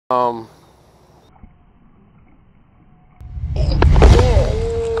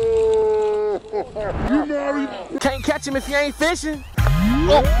Can't catch him if you ain't fishing.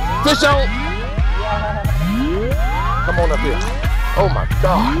 Oh, fish on. Come on up here. Oh my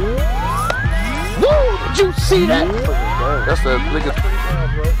God. Woo, did you see that? That's the biggest.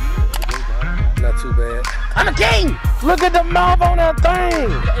 Not too bad. I'm a king. Look at the mouth on that thing.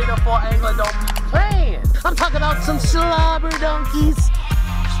 The 804 angler don't be playing. I'm talking about some slobber donkeys.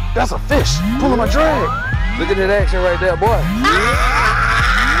 That's a fish. Pulling my drag. Look at that action right there, boy.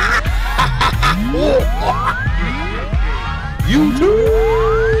 YouTube.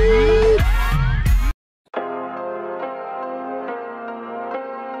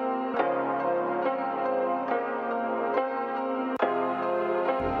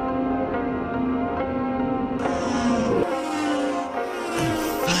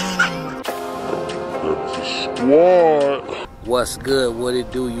 What? What's good? What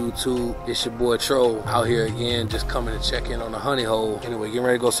it do, YouTube? It's your boy Troll out here again, just coming to check in on the Honeyhole. Anyway, getting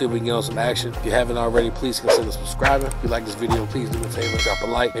ready to go see if we can get on some action. If you haven't already, please consider subscribing. If you like this video, please do me a favor, drop a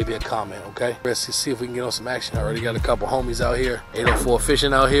like, maybe a comment, okay? Let's see if we can get on some action. I already got a couple homies out here. 804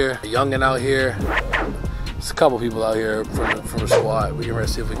 Fishing out here, a youngin' out here. There's a couple people out here from the squad. We get ready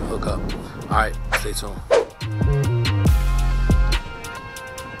to see if we can hook up. All right, stay tuned.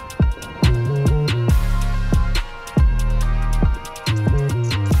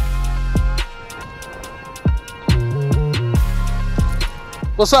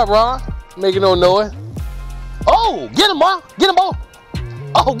 What's up, Ron? Making no noise. Oh, get him, Ron. Get him, boy.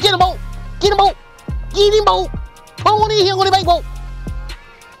 Oh, get him, boy. Get him, boy. Get him, boy. Come on in here with the big boat.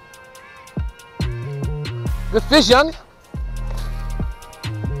 Good fish, young.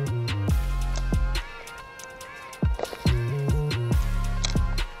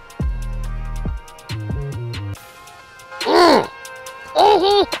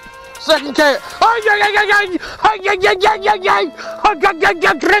 Second carrot.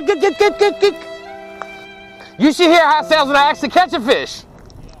 You should hear how it sounds when I actually catch a fish.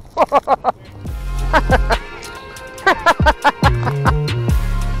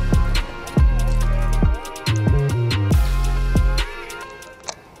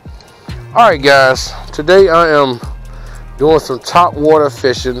 All right, guys. Today I am doing some top water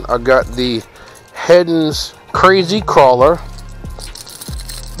fishing. I got the Heddon's Crazy Crawler.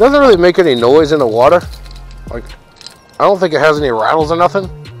 Doesn't really make any noise in the water. Like, I don't think it has any rattles or nothing.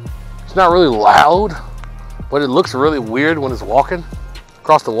 It's not really loud, but it looks really weird when it's walking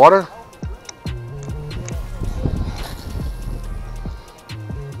across the water.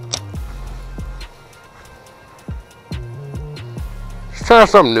 Just trying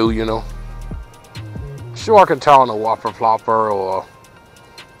something new, you know. Sure, I can tell on a whopper plopper or,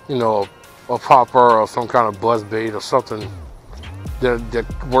 you know, a popper or some kind of buzz bait or something that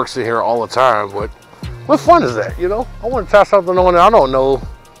works in here all the time, but what fun is that, you know? I want to try something on there. I don't know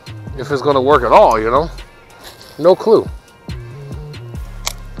if it's going to work at all, you know? No clue.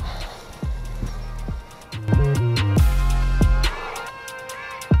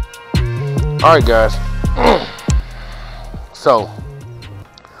 All right, guys. So,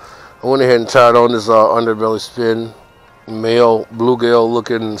 I went ahead and tried on this underbelly spin, male bluegill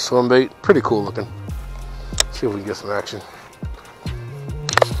looking swim bait. Pretty cool looking. Let's see if we can get some action.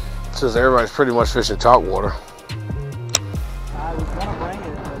 Since everybody's pretty much fishing top water. I was gonna bring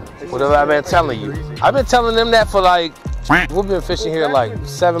it, but what have I been telling you? I've been telling them that for like, we've been fishing here like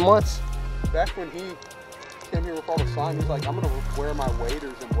 7 months. Back when he came here with all the slime, he's like, I'm gonna wear my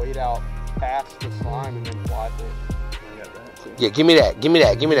waders and wade out past the slime and then fly fish. I got that. Yeah, give me that, give me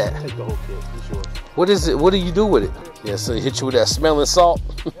that, give me that. Take the whole kit, it's yours. What is it, what do you do with it? Yeah, so he hit you with that smelling salt.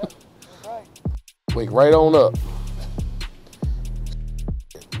 Yep, that's right. Wake right on up.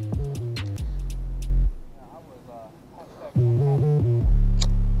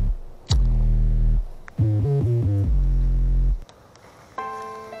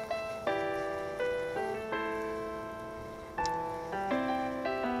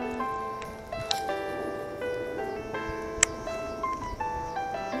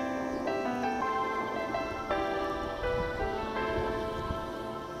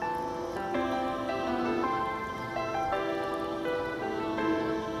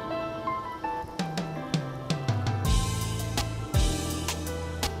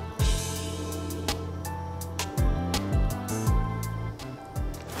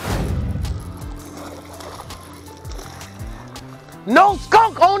 No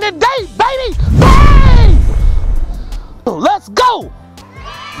skunk on the day, baby! Bang! Let's go!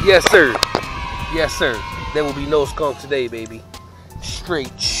 Yes, sir. Yes, sir. There will be no skunk today, baby.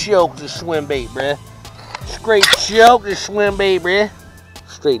 Straight choke the swim bait, bruh. Straight choke the swim bait, bruh.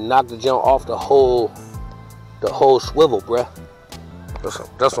 straight knock the jump off the whole swivel, bruh.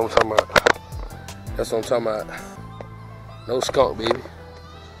 That's what I'm talking about. That's what I'm talking about. No skunk, baby.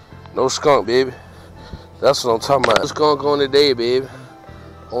 No skunk, baby. That's what I'm talking about. No skunk on the day, baby.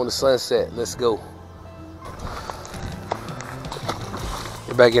 On the sunset. Let's go.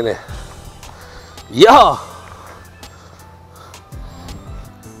 Get back in there. Yeah.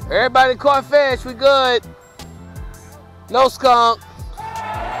 Everybody caught fish. We good. No skunk.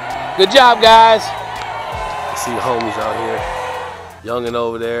 Good job, guys. I see the homies out here. Youngin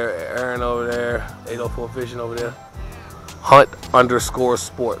over there, Aaron over there, 804 Fishing over there.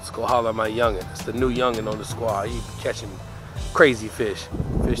 Hunt_sports. Go holler at my youngin. It's the new youngin on the squad. He be catching crazy fish.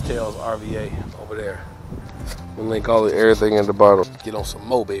 Fishtails RVA over there. We'll link everything in the bottom. Get on some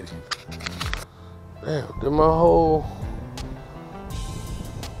mo, baby. Damn, did my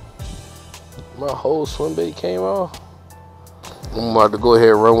whole swim bait came off? I'm about to go ahead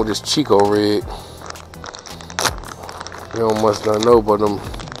and run with this Chico rig. You don't must not know about them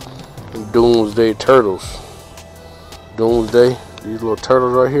Doomsday turtles. Doomsday, these little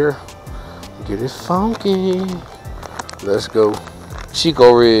turtles right here. Get it funky. Let's go.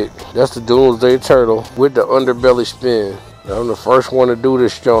 Chico rig. That's the Doomsday turtle with the underbelly spin. Now, I'm the first one to do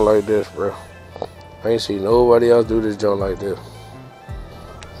this joint like this, bro. I ain't seen nobody else do this joint like this.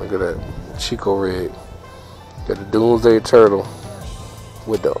 Look at that Chico rig. Got the Doomsday turtle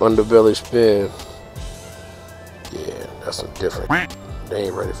with the underbelly spin. Yeah, that's some different. They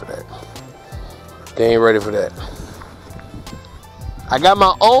ain't ready for that. They ain't ready for that. I got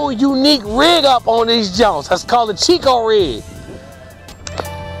my own unique rig up on these jumps. That's called the Chico rig.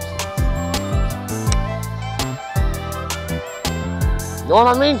 You know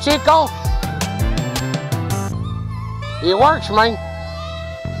what I mean, Chico? It works, man.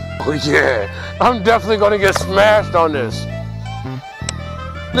 Oh yeah, I'm definitely gonna get smashed on this.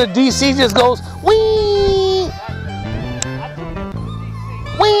 The DC just goes, wee!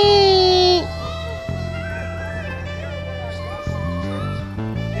 Wee!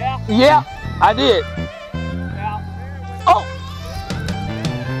 Yeah, I did. Oh!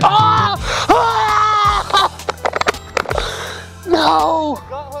 Oh! Ah! No!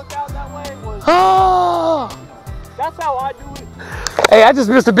 Gut hook out that way was. Oh! That's how I do it. Hey, I just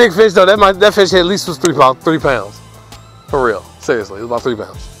missed a big fish though. That fish at least was 3 pounds. For real. Seriously, it was about 3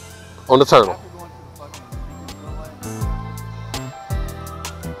 pounds. On the turtle.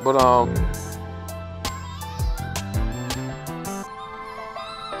 But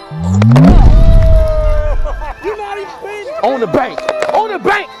You're not even paying. on the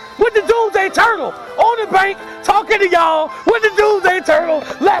bank with the Doomsday turtle, on the bank, talking to y'all with the Doomsday turtle.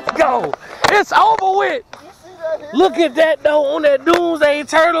 Let's go. It's over with. Look at that though, on that Doomsday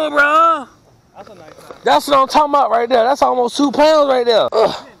turtle, bro. That's a nice one. That's what I'm talking about right there. That's almost 2 pounds right there.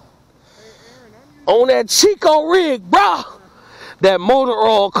 On that Chico rig, bro. That motor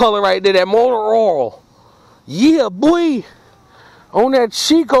oil color right there, that motor oil. Yeah, boy. On that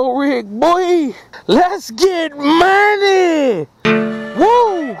Chico rig, boy. Let's get money.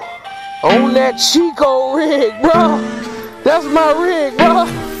 Woo. On that Chico rig, bro. That's my rig, bro.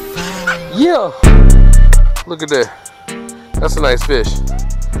 Yeah. Look at that. That's a nice fish.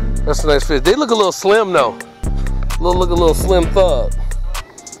 That's a nice fish. They look a little slim though. Look a little slim thug.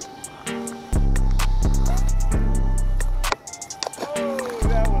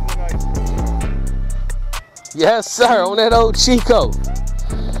 Yes, sir, on that old Chico.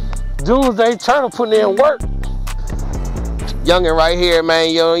 Doomsday turtle putting in work. Youngin right here, man.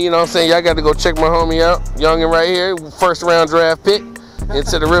 You know what I'm saying? Y'all got to go check my homie out. Youngin right here, first round draft pick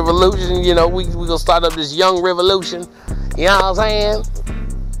into the revolution. You know, we gonna start up this young revolution. You know what I'm saying?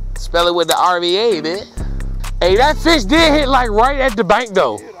 Spell it with the RVA, man. Hey, that fish did hit like right at the bank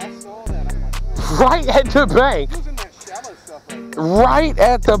though. Dude, I saw that. I'm like, right at the bank. he was in that shallow stuff right there. Right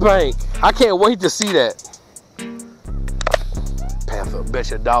at the bank. I can't wait to see that. Panther, bet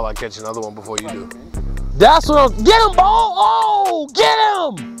you $1 I catch another one before you do. That's what I'm, get him, ball! Oh, get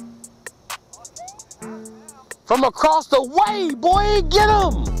him! From across the way, boy, get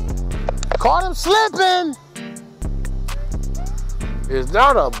him! Caught him slipping. Is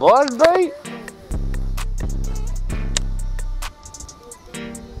that a buzz bait?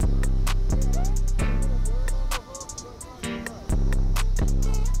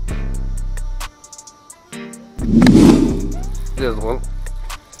 There's one.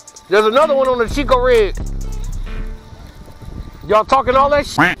 There's another one on the Chico rig. Y'all talking all that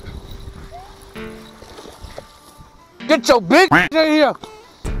shit? Get your big in here.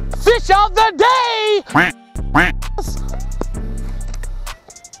 Fish of the day.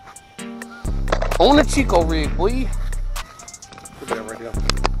 On the Chico rig, boy. Look at that right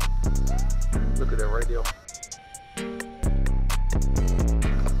there.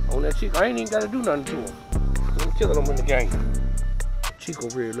 Chico, I ain't even gotta do nothing to him. I'm killing him in the game. Chico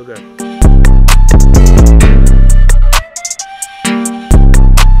rig, look at him.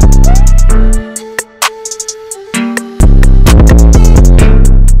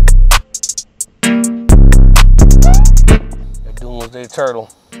 That Doomsday turtle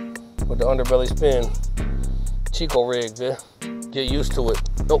with the underbelly spin. Chico rig, man. Get used to it.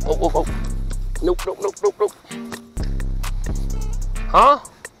 Nope, nope, nope, nope. Nope, nope, nope, nope, nope. Huh?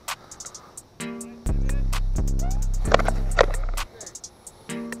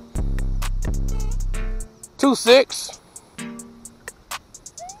 Two 6.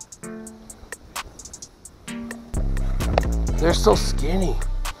 They're so skinny.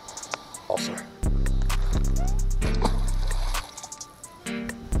 Oh, sir.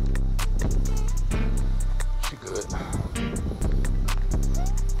 She good.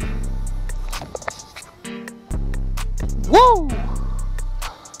 Woo!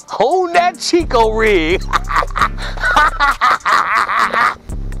 Hold that Chico rig.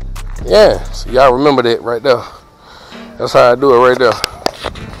 Yeah, so y'all remember that right there. That's how I do it right there.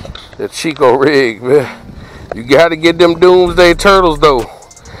 The Chico rig, man. You gotta get them Doomsday turtles though.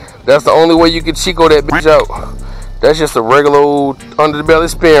 That's the only way you can Chico that bitch out. That's just a regular old underbelly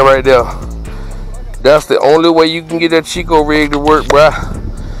spin right there. That's the only way you can get that Chico rig to work, bruh.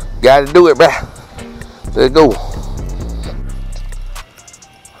 Gotta do it, bruh. Let's go.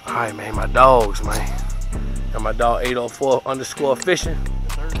 Alright, man, my dogs, man. And my dog 804_fishing.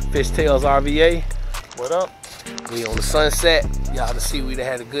 Fishtails RVA. What up? We on the sunset. Y'all to see we done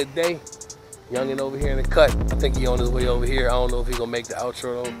had a good day. Youngin over here in the cut. I think he on his way over here. I don't know if he gonna make the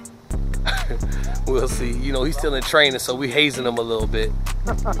outro though. We'll see. You know, he's still in training, so we hazing him a little bit. You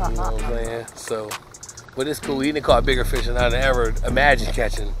know what I'm saying? So, but it's cool. He done caught bigger fish than I'd ever imagined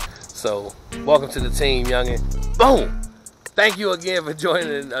catching. So, welcome to the team, youngin. Boom! Thank you again for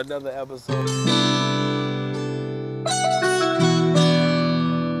joining another episode.